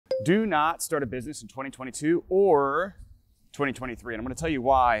Do not start a business in 2022 or 2023. And I'm going to tell you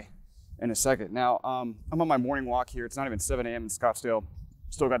why in a second. Now, I'm on my morning walk here. It's not even 7 a.m. in Scottsdale.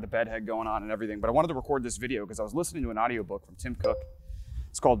 Still got the bedhead going on and everything. But I wanted to record this video because I was listening to an audiobook from Tim Cook.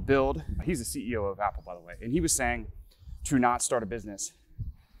 It's called Build. He's the CEO of Apple, by the way. And he was saying to not start a business.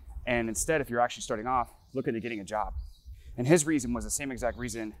 And instead, if you're actually starting off, look into getting a job. And his reason was the same exact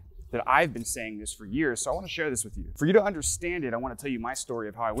reason that I've been saying this for years. So I want to share this with you. For you to understand it, I want to tell you my story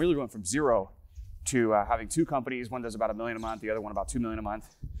of how I really went from zero to having two companies. One does about $1 million a month, the other one about $2 million a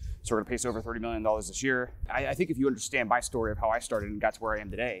month. So we're going to pace over $30 million this year. I think if you understand my story of how I started and got to where I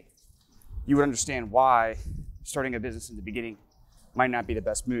am today, you would understand why starting a business in the beginning might not be the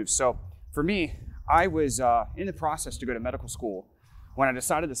best move. So for me, I was in the process to go to medical school when I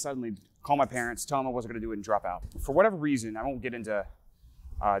decided to suddenly call my parents, tell them I wasn't going to do it and drop out. For whatever reason, I won't get into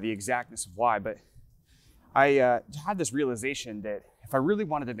the exactness of why, but I had this realization that if I really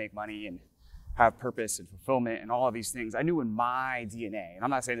wanted to make money and have purpose and fulfillment and all of these things, I knew in my DNA, and I'm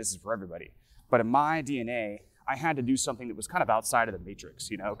not saying this is for everybody, but in my DNA, I had to do something that was kind of outside of the matrix,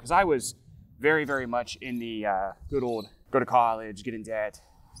 you know, because I was very, very much in the good old go to college, get in debt,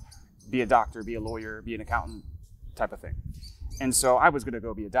 be a doctor, be a lawyer, be an accountant type of thing. And so I was going to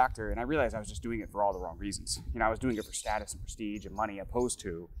go be a doctor, and I realized I was just doing it for all the wrong reasons. You know, I was doing it for status and prestige and money, opposed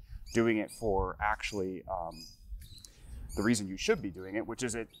to doing it for actually the reason you should be doing it, which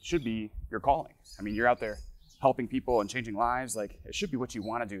is it should be your calling. I mean, you're out there helping people and changing lives. Like, it should be what you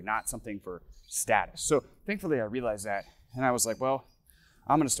want to do, not something for status. So thankfully, I realized that, and I was like, well,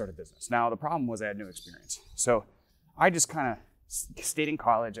 I'm going to start a business. Now, the problem was I had no experience. So I just kind of stayed in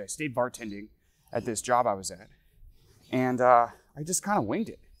college. I stayed bartending at this job I was at. And I just kind of winged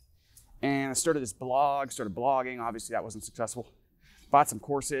it. And I started this blog, started blogging. Obviously, that wasn't successful. Bought some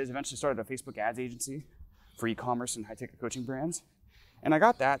courses, eventually started a Facebook ads agency for e-commerce and high-ticket coaching brands. And I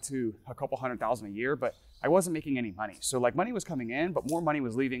got that to a couple $100,000 a year, but I wasn't making any money. So like money was coming in, but more money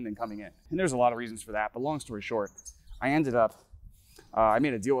was leaving than coming in. And there's a lot of reasons for that, but long story short, I ended up, I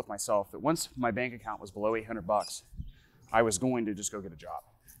made a deal with myself that once my bank account was below $800, I was going to just go get a job.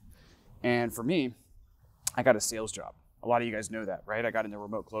 And for me, I got a sales job. A lot of you guys know that, right? I got into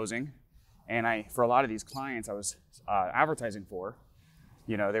remote closing, and for a lot of these clients I was advertising for,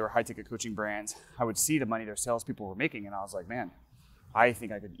 you know, they were high-ticket coaching brands. I would see the money their salespeople were making, and I was like, man, I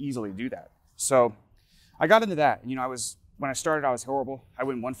think I could easily do that. So I got into that. You know, when I started, I was horrible. I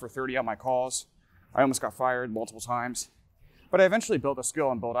went 1 for 30 on my calls. I almost got fired multiple times, but I eventually built a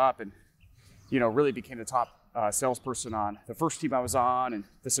skill and built up, and you know, really became the top salesperson on the first team I was on and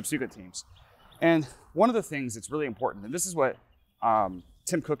the subsequent teams. And one of the things that's really important, and this is what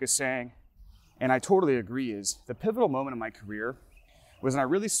Tim Cook is saying, and I totally agree, is the pivotal moment in my career was when I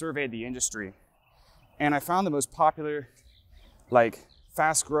really surveyed the industry, and I found the most popular, like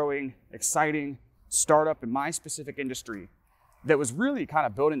fast-growing, exciting startup in my specific industry that was really kind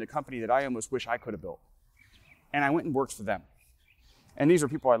of building the company that I almost wish I could have built. And I went and worked for them. And these were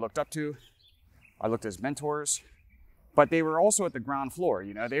people I looked up to. I looked as mentors. But they were also at the ground floor.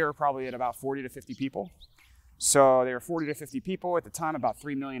 You know, they were probably at about 40 to 50 people. So they were 40 to 50 people at the time, about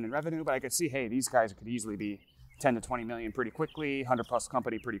 3 million in revenue. But I could see, hey, these guys could easily be 10 to 20 million pretty quickly, 100 plus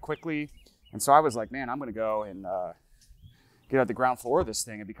company pretty quickly. And so I was like, man, I'm going to go and get at the ground floor of this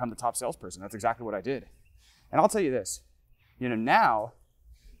thing and become the top salesperson. That's exactly what I did. And I'll tell you this, you know, now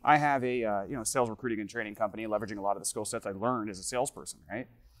I have a sales recruiting and training company, leveraging a lot of the skill sets I learned as a salesperson, right?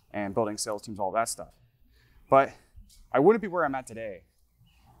 And building sales teams, all that stuff. But I wouldn't be where I'm at today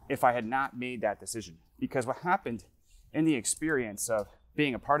if I had not made that decision. Because what happened in the experience of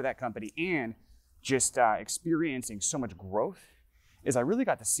being a part of that company and just experiencing so much growth is I really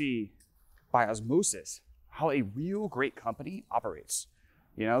got to see by osmosis how a real great company operates.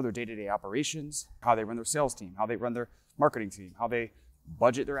 You know, their day-to-day operations, how they run their sales team, how they run their marketing team, how they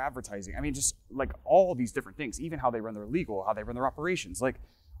budget their advertising. I mean, just like all these different things, even how they run their legal, how they run their operations. Like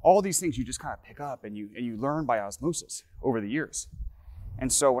all these things you just kind of pick up and you learn by osmosis over the years.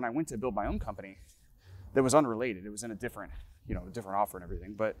 And so when I went to build my own company, that was unrelated. It was in a different offer and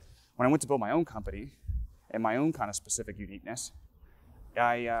everything. But when I went to build my own company and my own kind of specific uniqueness,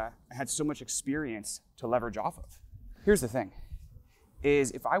 I had so much experience to leverage off of. Here's the thing, is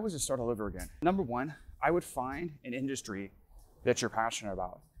if I was to start all over again, number one, I would find an industry that you're passionate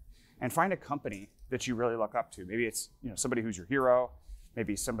about and find a company that you really look up to. Maybe it's, you know, somebody who's your hero.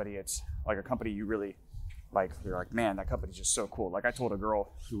 Maybe somebody, it's like a company you really like. You're like, man, that company's just so cool. Like I told a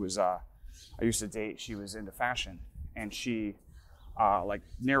girl who was, I used to date, she was into fashion, and she like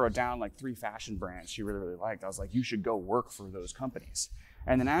narrowed down like 3 fashion brands she really, really liked. I was like, you should go work for those companies.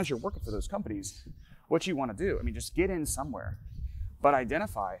 And then as you're working for those companies, what you want to do, I mean, just get in somewhere, but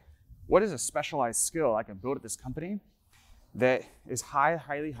identify what is a specialized skill I can build at this company that is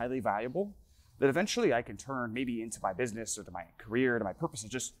highly valuable, that eventually I can turn maybe into my business or to my career, to my purpose,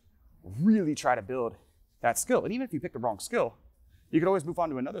 and just really try to build that skill. And even if you pick the wrong skill, you could always move on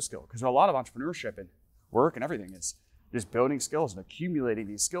to another skill, because a lot of entrepreneurship and work and everything is just building skills and accumulating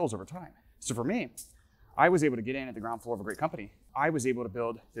these skills over time. So for me, I was able to get in at the ground floor of a great company. I was able to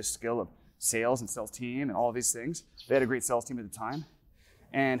build this skill of sales and sales team and all of these things. They had a great sales team at the time.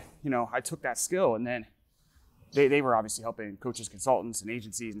 And, I took that skill, and then they were obviously helping coaches, consultants, and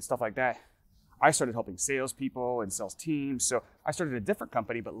agencies and stuff like that. I started helping salespeople and sales teams. So I started a different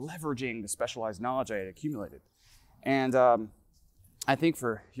company, but leveraging the specialized knowledge I had accumulated. And I think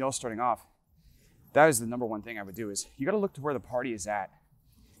for y'all starting off, that is the number one thing I would do, is you got to look to where the party is at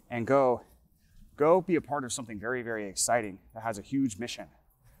and go be a part of something very exciting that has a huge mission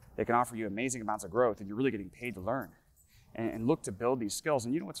that can offer you amazing amounts of growth, and you're really getting paid to learn, and look to build these skills.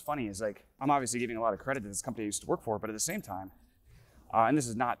 And what's funny is, like, I'm obviously giving a lot of credit to this company I used to work for, but at the same time, and this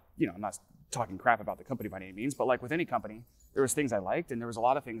is not, I'm not talking crap about the company by any means, but like with any company, there was things I liked and there was a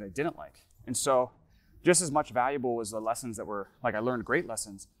lot of things I didn't like. And so just as much valuable as the lessons that were, like, I learned great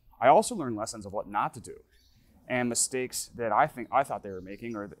lessons, I also learned lessons of what not to do, and mistakes that I thought they were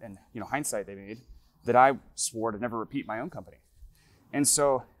making, or in hindsight they made, that I swore to never repeat in my own company. And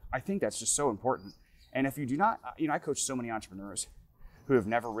so I think that's just so important. And if you do not, I coach so many entrepreneurs who have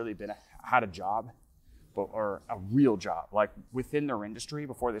never really had a job, or a real job, like within their industry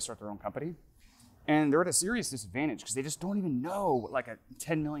before they start their own company. And they're at a serious disadvantage because they just don't even know what like a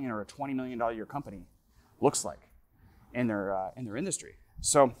 $10 million or a $20 million a year company looks like in their industry.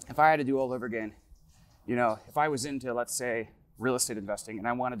 So if I had to do all over again, if I was into, let's say, real estate investing and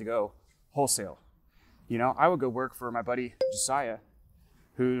I wanted to go wholesale, I would go work for my buddy Josiah,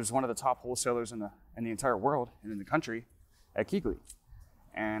 who's one of the top wholesalers in the entire world and in the country at Keekley.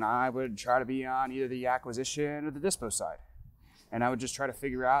 And I would try to be on either the acquisition or the dispo side. And I would just try to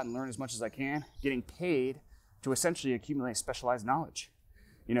figure out and learn as much as I can, getting paid to essentially accumulate specialized knowledge.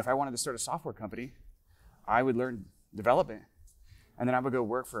 If I wanted to start a software company, I would learn development, and then I would go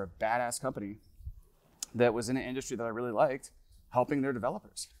work for a badass company that was in an industry that I really liked, helping their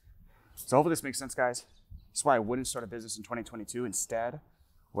developers. So hopefully this makes sense, guys. That's why I wouldn't start a business in 2022. Instead,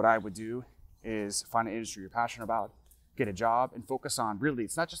 what I would do is find an industry you're passionate about, get a job, and focus on, really,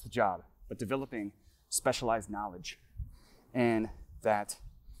 it's not just the job, but developing specialized knowledge in that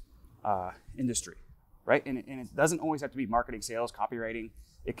industry, right? And it doesn't always have to be marketing, sales, copywriting.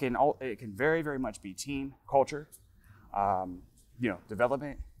 It can very much be team, culture,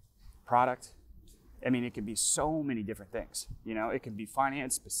 development, product. I mean, it can be so many different things. It can be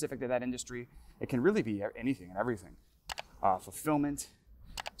finance specific to that industry. It can really be anything and everything. Fulfillment.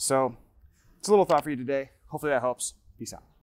 So it's a little thought for you today. Hopefully that helps. Peace out.